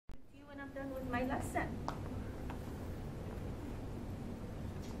my lesson.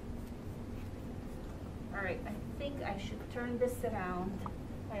 All right, I think I should turn this around.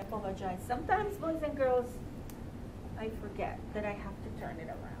 I apologize. Sometimes, boys and girls, I forget that I have to turn it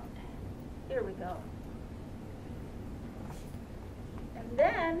around. Here we go. And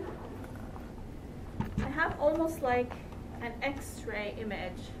then I have almost like an X-ray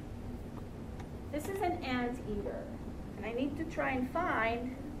image. This is an anteater, and I need to try and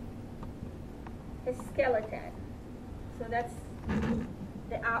find his skeleton. So that's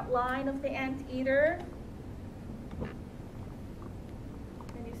the outline of the anteater.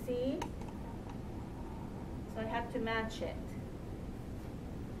 Can you see? So I have to match it.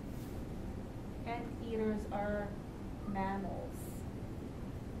 Anteaters are mammals.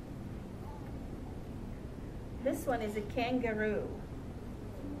 This one is a kangaroo.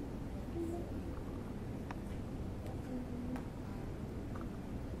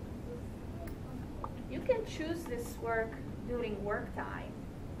 You can choose this work during work time.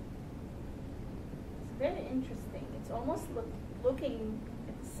 It's very interesting. It's almost looking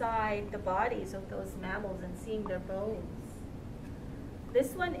inside the bodies of those mammals and seeing their bones.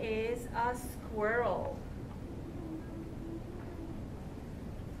 This one is a squirrel.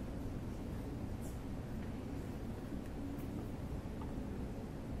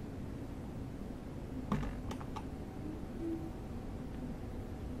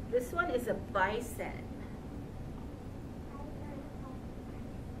 This one is a bison.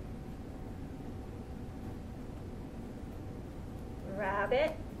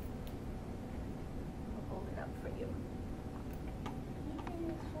 Rabbit. I'll hold it up for you.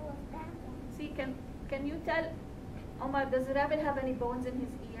 See, can you tell, Omar, does the rabbit have any bones in his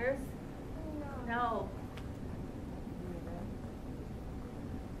ears? No.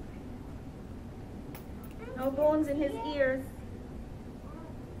 No bones in his ears.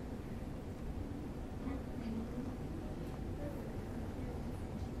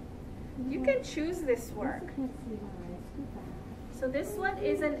 You can choose this work. So this one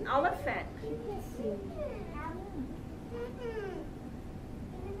is an elephant.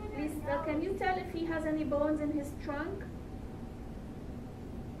 Lisa, can you tell if he has any bones in his trunk?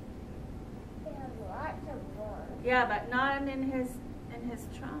 Lots of bones. Yeah, but not in his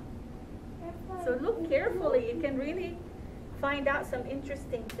trunk. So look carefully. You can really find out some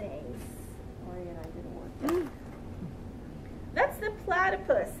interesting things. That's the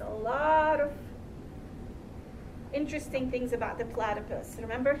platypus. A lot of interesting things about the platypus.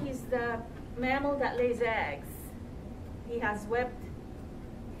 Remember, he's the mammal that lays eggs. He has webbed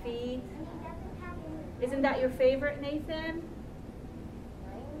feet. Isn't that your favorite, Nathan?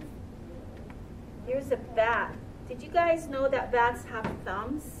 Here's a bat. Did you guys know that bats have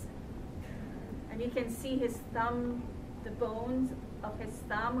thumbs? And you can see his thumb, the bones of his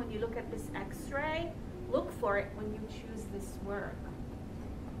thumb when you look at this X-ray. Look for it when you choose this work.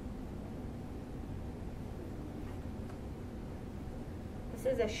 This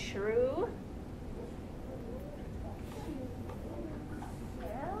is a shrew.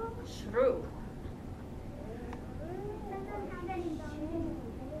 Shrew.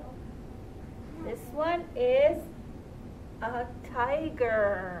 This one is a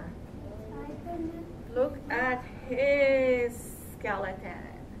tiger. Look at his skeleton.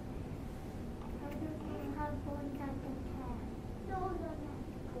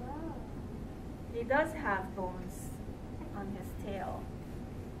 He does have bones on his tail.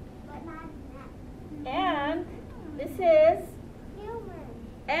 And this is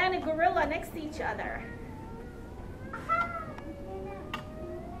and a gorilla next to each other.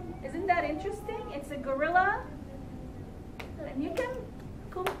 Isn't that interesting? It's a gorilla, and you can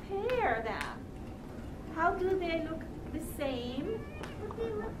compare them. How do they look the same?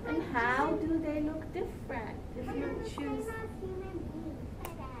 And how do they look different? If you choose,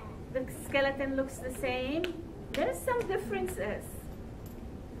 the skeleton looks the same. There's some differences.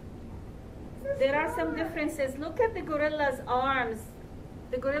 There are some differences. Look at the gorilla's arms.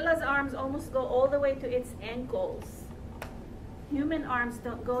 The gorilla's arms almost go all the way to its ankles. Human arms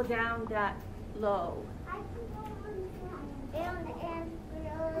don't go down that low.